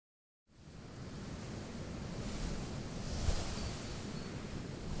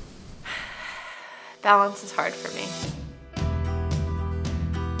Balance is hard for me.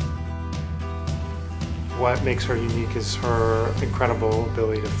 What makes her unique is her incredible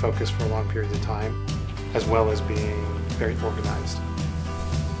ability to focus for long periods of time, as well as being very organized.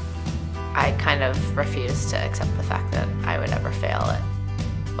 I kind of refuse to accept the fact that I would ever fail at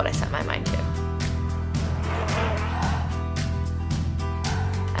what I set my mind to.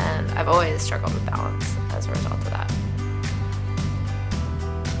 And I've always struggled with balance as a result of that.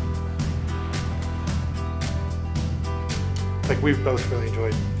 Like, we've both really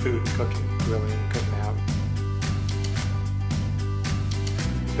enjoyed food and cooking, grilling and cooking out.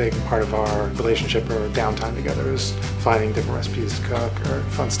 A big part of our relationship or downtime together is finding different recipes to cook or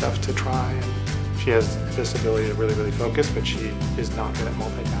fun stuff to try. And she has this ability to really focus, but she is not good at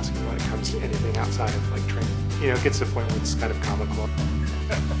multitasking when it comes to anything outside of like training. You know, it gets to the point where it's kind of comical.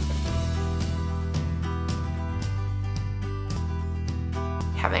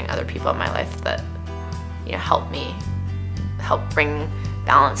 Having other people in my life that, you know, help bring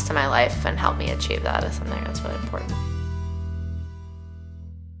balance to my life and help me achieve that is something that's really important.